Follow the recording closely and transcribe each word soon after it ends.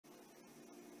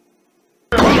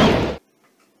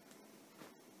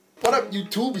What up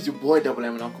YouTube, it's your boy Double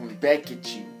M and I'm coming back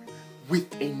at you with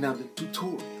another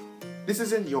tutorial. This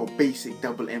isn't your basic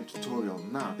Double M tutorial,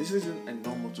 nah, this isn't a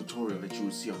normal tutorial that you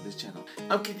will see on this channel.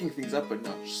 I'm kicking things up a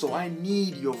notch, so I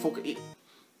need your focus.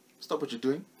 Stop what you're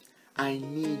doing. I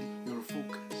need your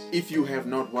focus. If you have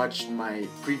not watched my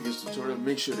previous tutorial,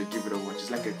 make sure to give it a watch.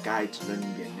 It's like a guide to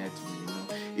learning the anatomy, you know,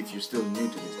 if you're still new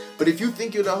to this. But if you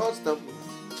think you're the hot stuff,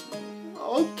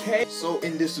 okay. So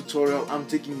in this tutorial, I'm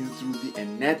taking you through the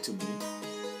anatomy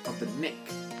of the neck.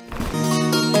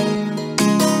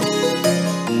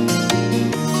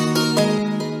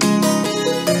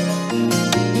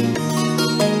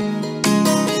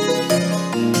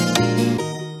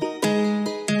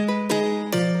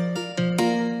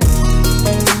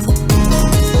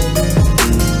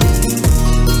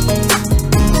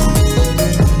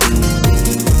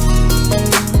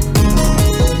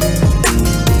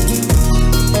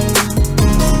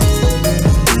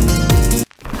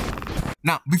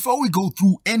 Now, before we go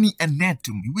through any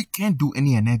anatomy, we can't do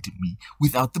any anatomy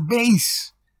without the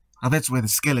base. Now, that's where the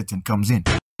skeleton comes in.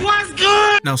 What's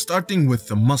good? Now, starting with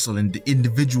the muscle and the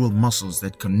individual muscles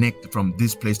that connect from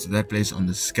this place to that place on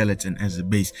the skeleton as a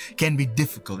base can be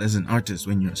difficult as an artist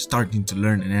when you're starting to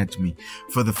learn anatomy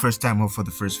for the first time or for the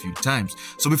first few times.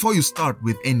 So before you start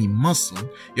with any muscle,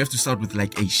 you have to start with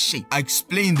like a shape. I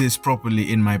explained this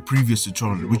properly in my previous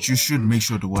tutorial, which you should make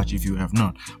sure to watch if you have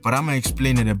not. But I'm going to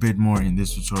explain it a bit more in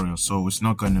this tutorial, so it's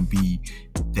not going to be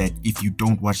that if you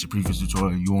don't watch the previous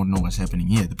tutorial, you won't know what's happening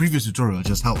here. The previous tutorial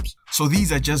just helps. So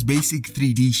these are just basic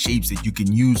 3D shapes that you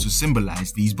can use to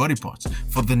symbolize these body parts.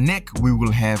 For the neck, we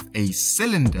will have a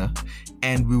cylinder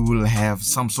and we will have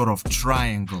some sort of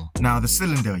triangle. Now the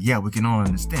cylinder, yeah, we can all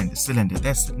understand the cylinder,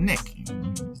 that's the neck.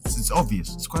 It's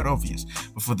obvious, it's quite obvious.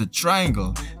 But for the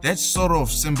triangle, that sort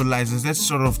of symbolizes, that's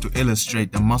sort of to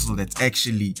illustrate the muscle that's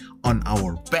actually on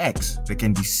our backs that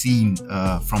can be seen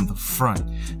from the front.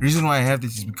 The reason why I have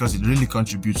this is because it really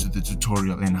contributes to the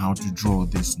tutorial and how to draw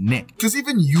this neck. Because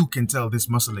even you can tell this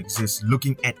muscle exists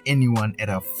looking at anyone at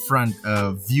a front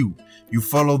view. You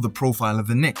follow the profile of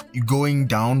the neck. You're going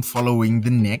down following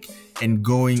the neck and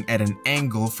going at an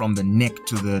angle from the neck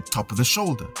to the top of the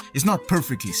shoulder. It's not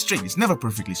perfectly straight. It's never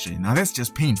perfectly straight. Now that's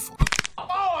just painful. Oh,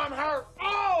 I'm hurt.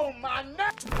 Oh, my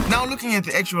neck. Now looking at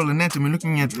the actual anatomy,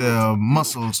 looking at the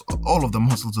muscles, all of the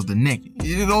muscles of the neck,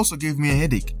 it also gave me a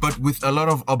headache. But with a lot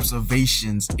of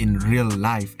observations in real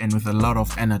life and with a lot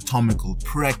of anatomical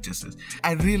practices,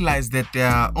 I realized that there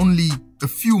are only a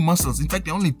few muscles, in fact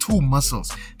there are only two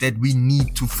muscles that we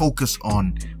need to focus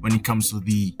on when it comes to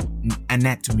the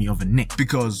anatomy of a neck,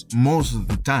 because most of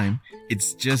the time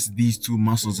it's just these two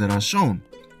muscles that are shown.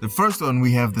 The first one,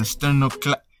 we have the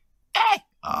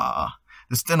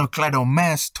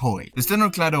sternocleidomastoid. The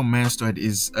sternocleidomastoid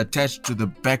is attached to the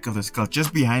back of the skull,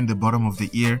 just behind the bottom of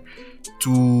the ear,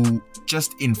 to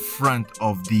just in front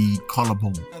of the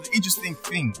collarbone. Now, the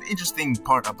interesting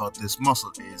part about this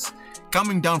muscle is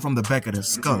coming down from the back of the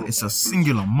skull. It's a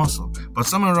singular muscle, but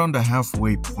somewhere around the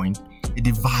halfway point, it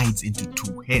divides into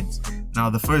two heads. Now,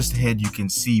 the first head you can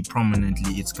see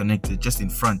prominently, it's connected just in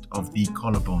front of the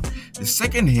collarbone. The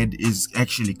second head is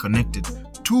actually connected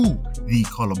to the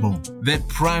collarbone. That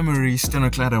primary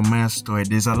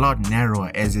sternocleidomastoid is a lot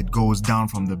narrower as it goes down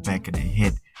from the back of the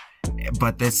head,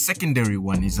 but the secondary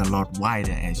one is a lot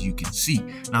wider, as you can see.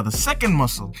 Now the second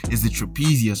muscle is the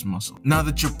trapezius muscle. Now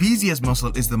the trapezius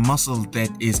muscle is the muscle that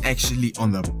is actually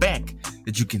on the back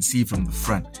that you can see from the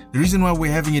front. The reason why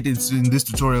we're having it in this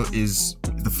tutorial is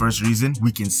the first reason.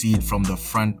 We can see it from the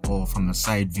front or from the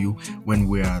side view when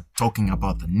we are talking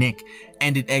about the neck,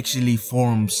 and it actually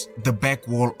forms the back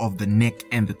wall of the neck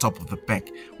and the top of the back.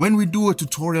 When we do a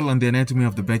tutorial on the anatomy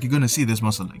of the back, you're gonna see this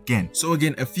muscle again. So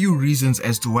again, a few reasons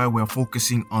as to why we're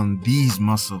focusing on these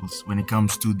muscles when it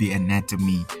comes to the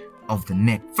anatomy of the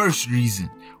neck. First reason,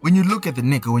 when you look at the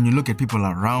neck or when you look at people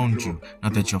around you,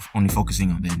 not that you're only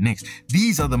focusing on their necks,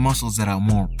 these are the muscles that are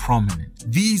more prominent.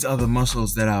 These are the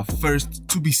muscles that are first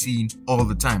to be seen all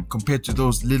the time, compared to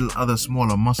those little other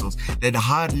smaller muscles that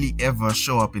hardly ever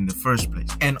show up in the first place.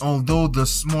 And although the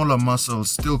smaller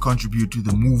muscles still contribute to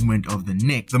the movement of the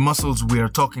neck, the muscles we are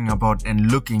talking about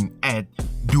and looking at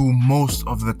do most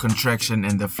of the contraction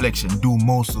and the flexion, do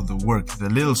most of the work. The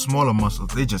little smaller muscles,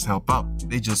 they just help out.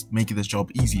 They just make the job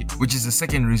easier, which is the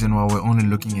second reason why we're only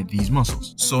looking at these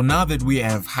muscles. So now that we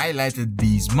have highlighted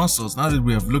these muscles, now that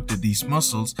we have looked at these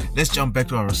muscles, let's jump back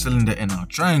to our cylinder and our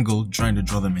triangle, trying to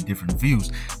draw them in different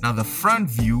views. Now the front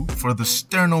view for the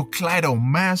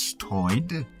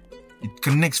sternocleidomastoid It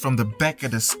connects from the back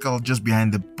of the skull just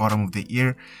behind the bottom of the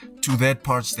ear to that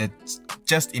part that's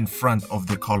just in front of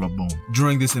the collarbone.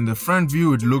 Drawing this in the front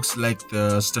view, it looks like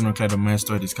the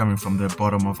sternocleidomastoid is coming from the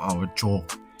bottom of our jaw.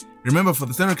 Remember, for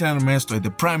the sternocleidomastoid,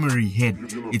 the primary head,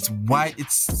 it's wide,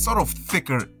 it's sort of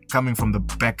thicker coming from the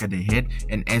back of the head,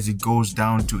 and as it goes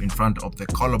down to in front of the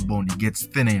collarbone, it gets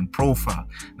thinner in profile.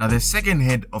 Now, the second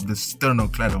head of the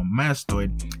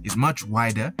sternocleidomastoid is much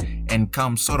wider and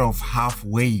comes sort of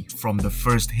halfway from the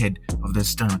first head of the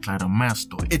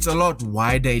sternocleidomastoid. It's a lot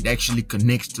wider, it actually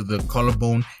connects to the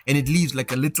collarbone, and it leaves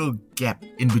like a little gap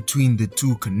in between the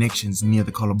two connections near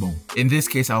the collarbone. In this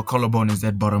case, our collarbone is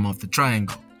that bottom of the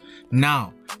triangle.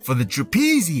 Now, for the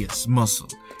trapezius muscle,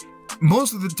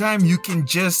 most of the time you can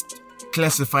just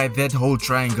classify that whole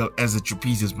triangle as a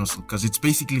trapezius muscle because it's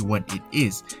basically what it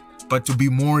is. But to be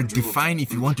more defined,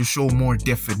 if you want to show more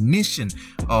definition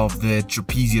of the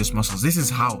trapezius muscles, this is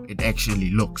how it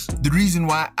actually looks. The reason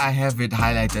why I have it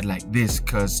highlighted like this,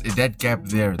 because that gap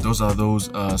there, those are those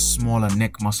smaller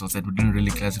neck muscles that we didn't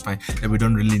really classify, that we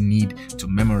don't really need to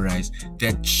memorize,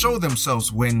 that show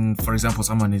themselves when, for example,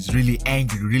 someone is really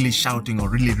angry, really shouting, or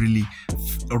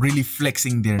really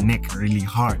flexing their neck really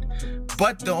hard.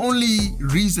 But the only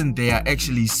reason they are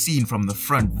actually seen from the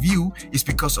front view is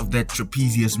because of that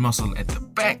trapezius muscle at the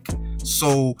back.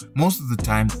 So most of the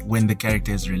time when the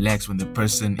character is relaxed, when the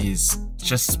person is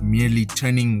just merely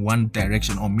turning one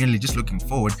direction or merely just looking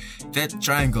forward, that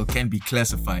triangle can be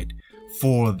classified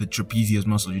for the trapezius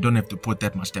muscle. You don't have to put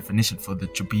that much definition for the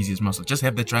trapezius muscle. Just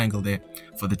have the triangle there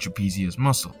for the trapezius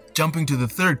muscle. Jumping to the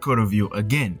third quarter view,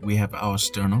 again, we have our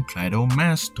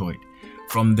sternocleidomastoid.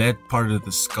 From that part of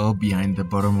the skull behind the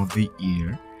bottom of the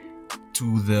ear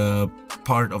to the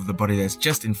part of the body that's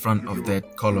just in front of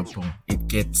that collarbone.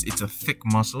 It's a thick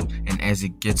muscle, and as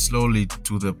it gets slowly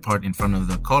to the part in front of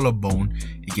the collarbone,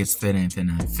 it gets thinner and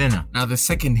thinner and thinner. Now the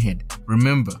second head,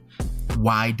 remember,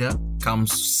 wider,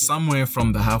 comes somewhere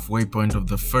from the halfway point of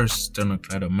the first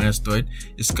sternocleidomastoid,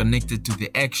 is connected to the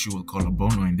actual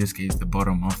collarbone, or in this case the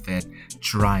bottom of that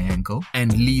triangle,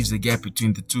 and leaves a gap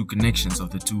between the two connections of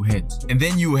the two heads. And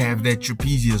then you have that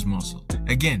trapezius muscle.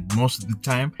 Again, most of the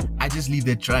time I just leave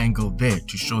that triangle there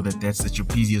to show that that's the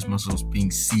trapezius muscles being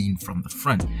seen from the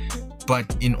front.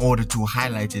 But in order to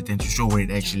highlight it and to show where it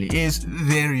actually is,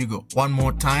 there you go. One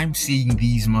more time, seeing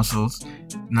these muscles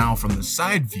now from the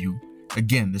side view.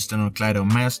 Again, the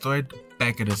sternocleidomastoid,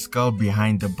 back of the skull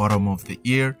behind the bottom of the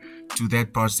ear, to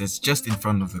that part that's just in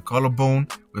front of the collarbone,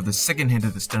 with the second head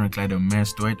of the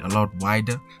sternocleidomastoid a lot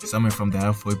wider, somewhere from the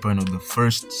halfway point of the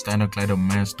first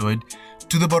sternocleidomastoid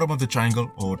to the bottom of the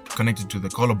triangle or connected to the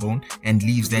collarbone, and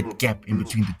leaves that gap in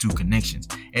between the two connections.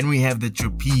 And we have the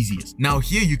trapezius. Now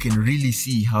here you can really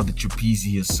see how the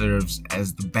trapezius serves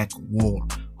as the back wall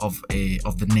of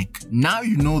the neck. Now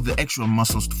you know the actual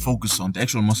muscles to focus on, the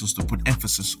actual muscles to put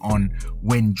emphasis on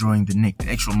when drawing the neck,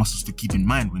 the actual muscles to keep in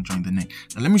mind when drawing the neck.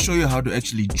 Now let me show you how to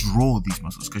actually draw these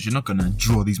muscles, because you're not gonna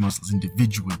draw these muscles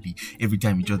individually every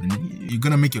time you draw the neck. You're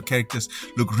gonna make your characters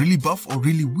look really buff or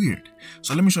really weird.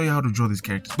 So let me show you how to draw these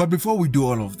characters. But before we do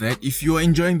all of that, if you're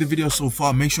enjoying the video so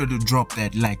far, make sure to drop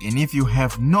that like, and if you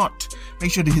have not,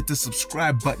 make sure to hit the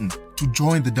subscribe button to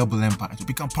join the Double Empire, to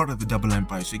become part of the Double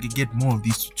Empire, so you can get more of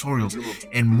these tutorials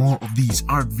and more of these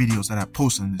art videos that I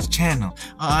post on this channel.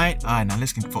 Alright, now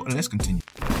let's continue.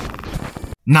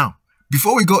 Now,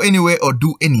 before we go anywhere or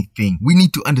do anything, we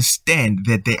need to understand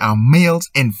that there are males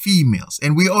and females,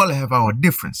 and we all have our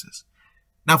differences.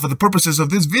 Now, for the purposes of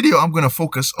this video, I'm going to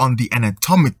focus on the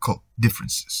anatomical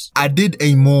differences. I did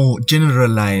a more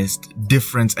generalized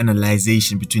difference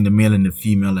analyzation between the male and the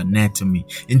female anatomy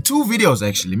in 2 videos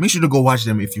actually. Make sure to go watch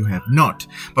them if you have not.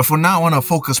 But for now, I want to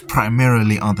focus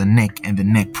primarily on the neck and the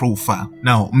neck profile.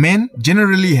 Now, men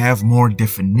generally have more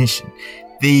definition.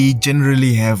 They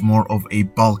generally have more of a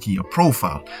bulkier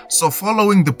profile. So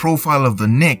following the profile of the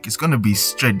neck, it's going to be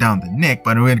straight down the neck,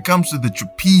 but when it comes to the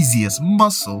trapezius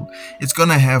muscle, it's going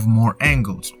to have more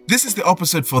angles. This is the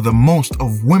opposite for the most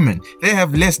of women. They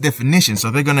have less definition, so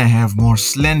they're going to have more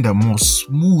slender, more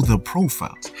smoother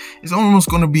profiles. It's almost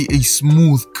going to be a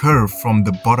smooth curve from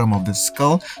the bottom of the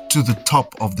skull to the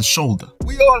top of the shoulder.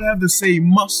 We all have the same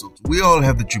muscles. We all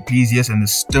have the trapezius and the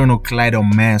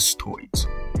sternocleidomastoids.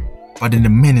 But in the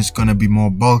men, it's gonna be more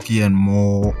bulky and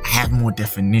have more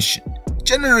definition.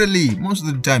 generally, most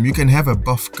of the time, you can have a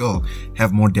buff girl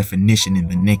have more definition in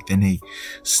the neck than a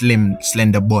slim,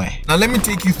 slender boy. Now, let me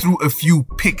take you through a few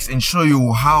pics and show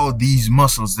you how these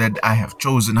muscles that I have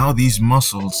chosen, how these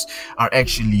muscles are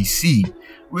actually seen.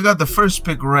 We got the first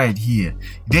pic right here.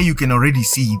 There you can already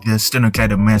see the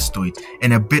sternocleidomastoid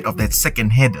and a bit of that second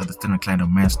head of the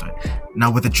sternocleidomastoid.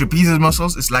 Now with the trapezius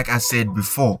muscles, it's like I said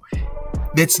before,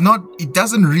 it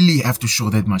doesn't really have to show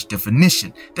that much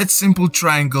definition. That simple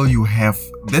triangle you have,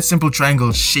 that simple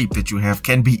triangle shape that you have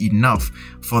can be enough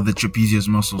for the trapezius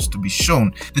muscles to be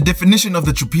shown. The definition of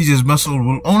the trapezius muscle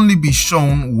will only be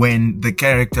shown when the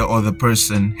character or the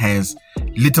person has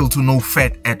little to no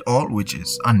fat at all, which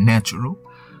is unnatural,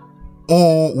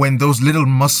 or when those little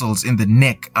muscles in the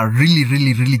neck are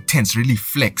really tense, really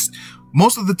flexed.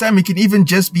 Most of the time, it can even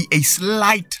just be a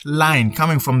slight line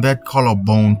coming from that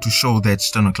collarbone to show that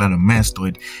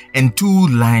sternocleidomastoid, and two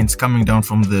lines coming down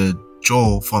from the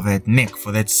jaw for that neck,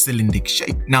 for that cylindric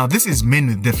shape. Now, this is men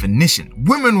with definition.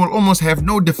 Women will almost have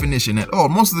no definition at all.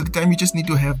 Most of the time, you just need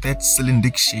to have that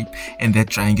cylindric shape and that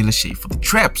triangular shape for the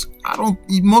traps.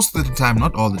 Most of the time,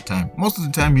 not all the time. Most of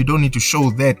the time, you don't need to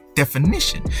show that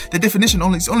definition. The definition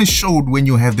is only showed when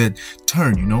you have that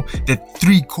turn, you know, that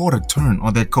 3/4 turn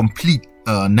or that complete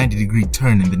 90-degree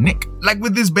turn in the neck. Like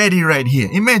with this baddie right here,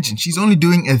 imagine she's only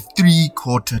doing a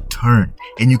 3/4 turn,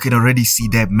 and you can already see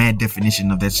that mad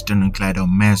definition of that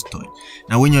sternocleidomastoid.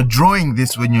 Now when you're drawing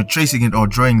this, when you're tracing it or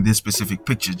drawing this specific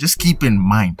picture, just keep in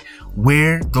mind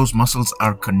where those muscles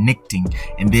are connecting,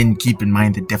 and then keep in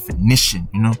mind the definition.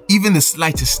 You know, even the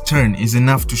slightest turn is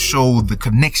enough to show the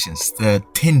connections, the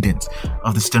tendons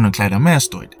of the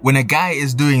sternocleidomastoid. When a guy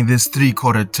is doing this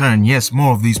 3/4 turn, yes,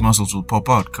 more of these muscles will pop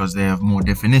out because they have more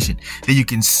definition. Then you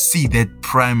can see that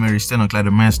primary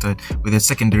sternocleidomastoid with a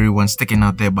secondary one sticking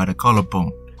out there by the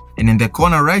collarbone. And in the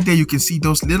corner right there, you can see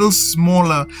those little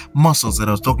smaller muscles that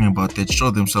I was talking about that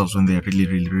show themselves when they're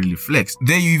really flexed.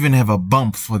 There you even have a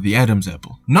bump for the Adam's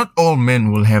apple. Not all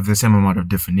men will have the same amount of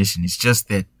definition. It's just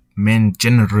that men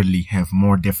generally have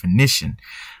more definition.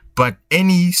 But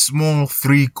any small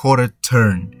 3/4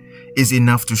 turn is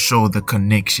enough to show the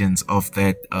connections of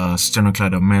that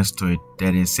sternocleidomastoid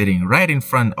that is sitting right in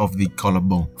front of the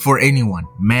collarbone. For anyone,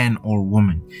 man or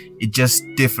woman, it just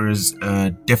differs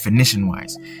definition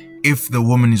wise. If the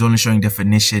woman is only showing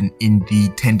definition in the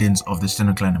tendons of the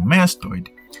sternocleidomastoid,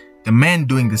 the man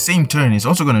doing the same turn is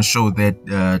also going to show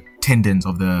that tendons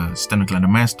of the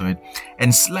sternocleidomastoid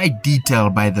and slight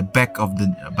detail by the back of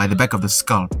the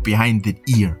skull behind the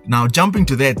ear. Now jumping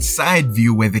to that side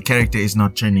view where the character is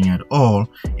not turning at all,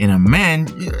 in a man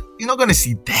you're not going to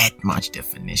see that much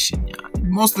definition.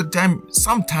 Most of the time,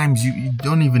 sometimes you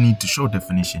don't even need to show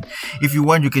definition. If you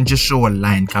want, you can just show a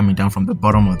line coming down from the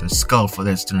bottom of the skull for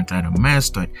that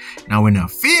sternocleidomastoid. Now in a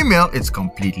female, it's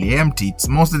completely empty.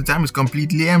 Most of the time it's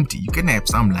completely empty. You can have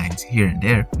some lines here and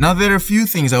there. Now there are a few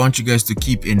things I want you guys to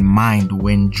keep in mind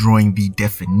when drawing the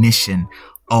definition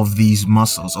of these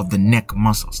muscles, of the neck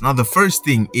muscles. Now the first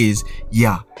thing is,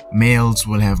 yeah, males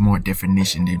will have more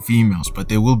definition than females, but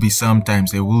there will be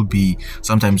sometimes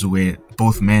where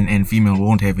both men and female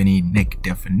won't have any neck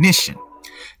definition.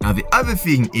 Now the other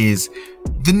thing is,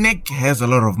 the neck has a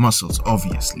lot of muscles,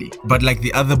 obviously, but like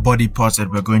the other body parts that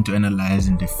we're going to analyze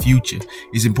in the future,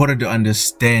 it's important to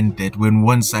understand that when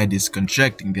one side is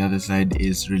contracting, the other side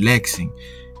is relaxing.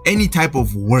 Any type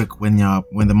of work when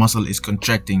the muscle is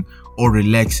contracting or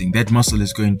relaxing, that muscle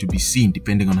is going to be seen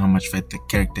depending on how much fat the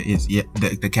character is.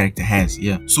 The character has.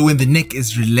 So when the neck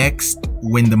is relaxed,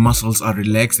 when the muscles are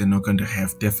relaxed, they're not going to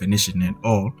have definition at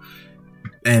all.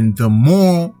 And the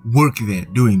more work they're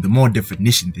doing, the more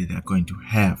definition that they're going to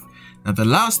have. Now the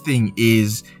last thing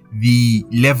is the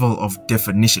level of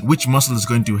definition. Which muscle is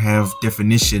going to have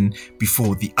definition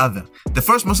before the other? The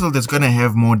first muscle that's going to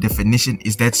have more definition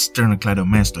is that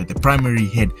sternocleidomastoid, the primary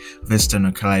head of the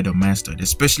sternocleidomastoid,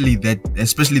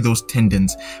 especially those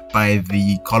tendons by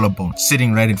the collarbone,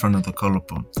 sitting right in front of the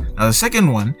collarbone. Now the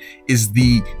second one is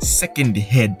the second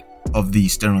head of the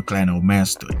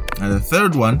sternocleidomastoid. Now the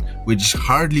third one, which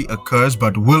hardly occurs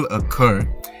but will occur,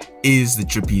 is the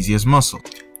trapezius muscle.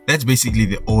 That's basically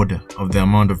the order of the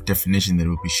amount of definition that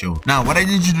will be shown. Now, what I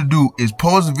need you to do is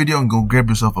pause the video and go grab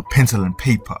yourself a pencil and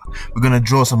paper. We're gonna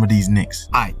draw some of these necks.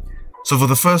 Alright, so for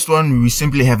the first one, we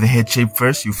simply have the head shape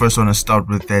first. You first want to start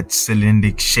with that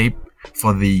cylindric shape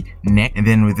for the neck, and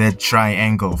then with that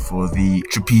triangle for the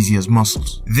trapezius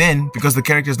muscles. Then, because the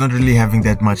character is not really having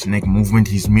that much neck movement,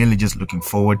 he's merely just looking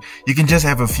forward, you can just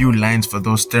have a few lines for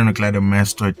those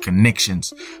sternocleidomastoid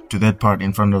connections to that part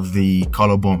in front of the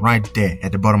collarbone right there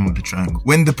at the bottom of the triangle.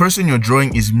 When the person you're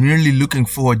drawing is merely looking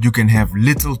forward, you can have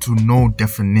little to no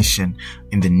definition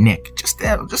in the neck.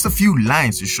 Just a few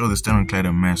lines to show the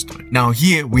sternocleidomastoid. Now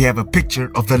here we have a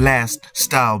picture of the last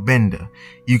style bender.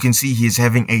 You can see he's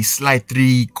having a slight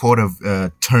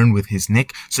 3/4 turn with his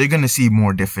neck, so you're going to see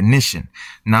more definition.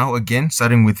 Now again,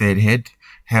 starting with that head,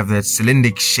 have that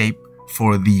cylindric shape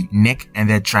for the neck and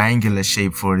that triangular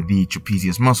shape for the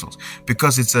trapezius muscles.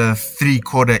 Because it's a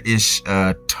 3/4-ish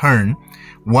turn,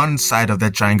 one side of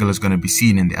that triangle is going to be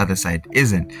seen and the other side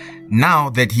isn't. Now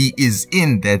that he is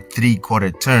in that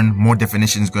 3/4 turn, more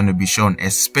definition is going to be shown,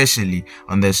 especially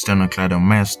on the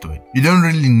sternocleidomastoid. You don't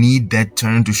really need that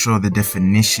turn to show the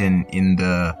definition in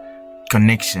the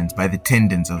connections by the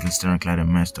tendons of the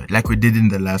sternocleidomastoid. Like we did in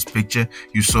the last picture,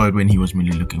 you saw it when he was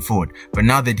merely looking forward. But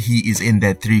now that he is in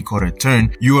that 3/4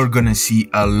 turn, you are going to see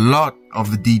a lot of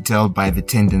the detail by the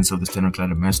tendons of the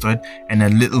sternocleidomastoid and a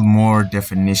little more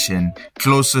definition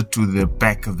closer to the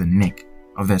back of the neck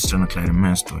of that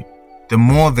sternocleidomastoid. The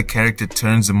more the character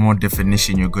turns, the more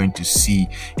definition you're going to see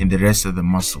in the rest of the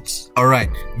muscles. Alright,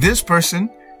 this person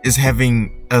is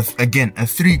having again a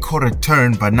 3/4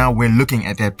 turn, but now we're looking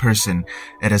at that person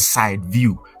at a side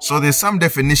view. So there's some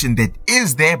definition that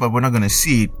is there, but we're not going to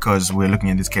see it because we're looking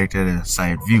at this character at a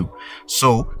side view.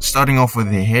 So starting off with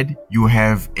the head, you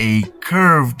have a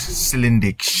curved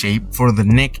cylindric shape for the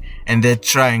neck and that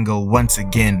triangle once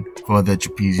again for the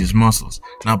trapezius muscles.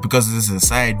 Now because this is a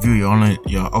side view,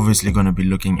 you're obviously going to be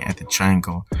looking at the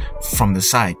triangle from the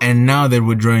side. And now that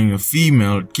we're drawing a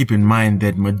female, keep in mind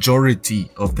that majority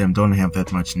of them don't have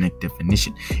that much neck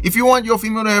definition. If you want your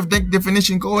female to have neck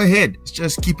definition, go ahead.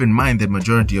 Just keep in mind that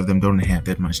majority of them don't have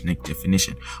that much neck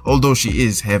definition, although she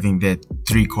is having that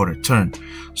 3/4 turn.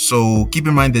 So keep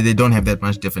in mind that they don't have that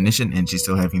much definition and she's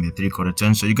still having the 3/4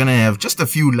 turn. So you're gonna have just a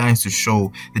few lines to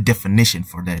show the definition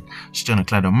for that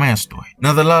sternocleidomastoid.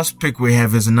 Now the last pic we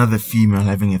have is another female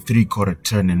having a 3/4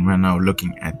 turn, and we're now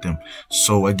looking at them.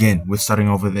 So again, we're starting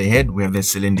over the head. We have that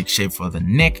cylindric shape for the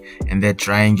neck and that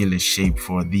triangular shape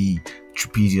for the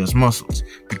trapezius muscles.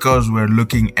 Because we're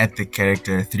looking at the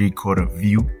character 3/4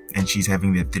 view and she's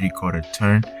having the 3/4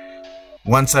 turn,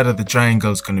 one side of the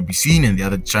triangle is going to be seen and the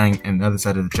other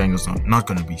side of the triangle is not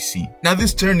going to be seen. Now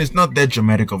this turn is not that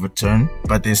dramatic of a turn,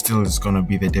 but there still is going to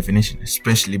be the definition,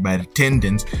 especially by the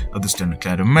tendons of the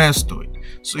sternocleidomastoid.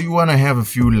 So you want to have a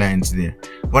few lines there.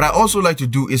 What I also like to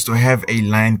do is to have a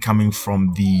line coming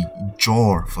from the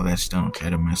jaw for that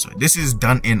sternocleidomastoid. This is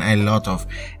done in a lot of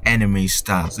anime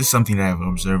styles. This is something that I've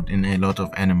observed in a lot of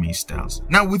anime styles.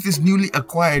 Now with this newly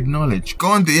acquired knowledge,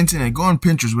 go on the internet, go on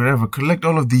Pinterest, wherever, collect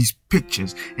all of these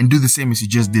pictures and do the same as you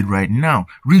just did right now.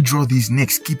 Redraw these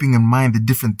necks, keeping in mind the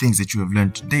different things that you have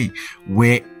learned today,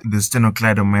 where the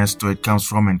sternocleidomastoid comes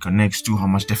from and connects to, how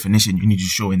much definition you need to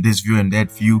show in this view and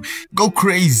that view. Go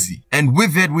crazy. And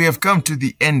with that, we have come to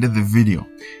the end of the video.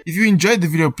 If you enjoyed the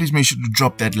video, please make sure to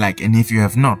drop that like, and if you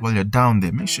have not, while you're down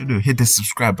there, make sure to hit the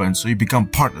subscribe button so you become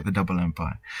part of the Double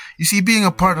Empire. You see, being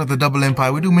a part of the Double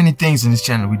Empire, we do many things in this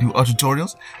channel. We do art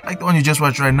tutorials like the one you just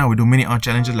watched right now. We do many art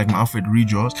challenges like my outfit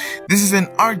redraws. This is an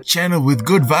art channel with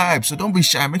good vibes, so don't be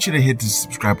shy. Make sure to hit the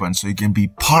subscribe button so you can be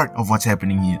part of what's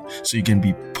happening here, so you can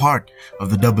be part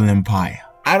of the Double Empire.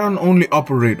 I don't only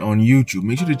operate on YouTube.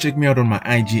 Make sure to check me out on my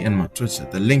IG and my Twitter.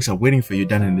 The links are waiting for you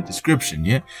down in the description,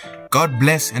 yeah? God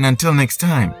bless, and until next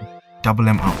time, Double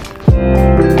M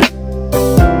out.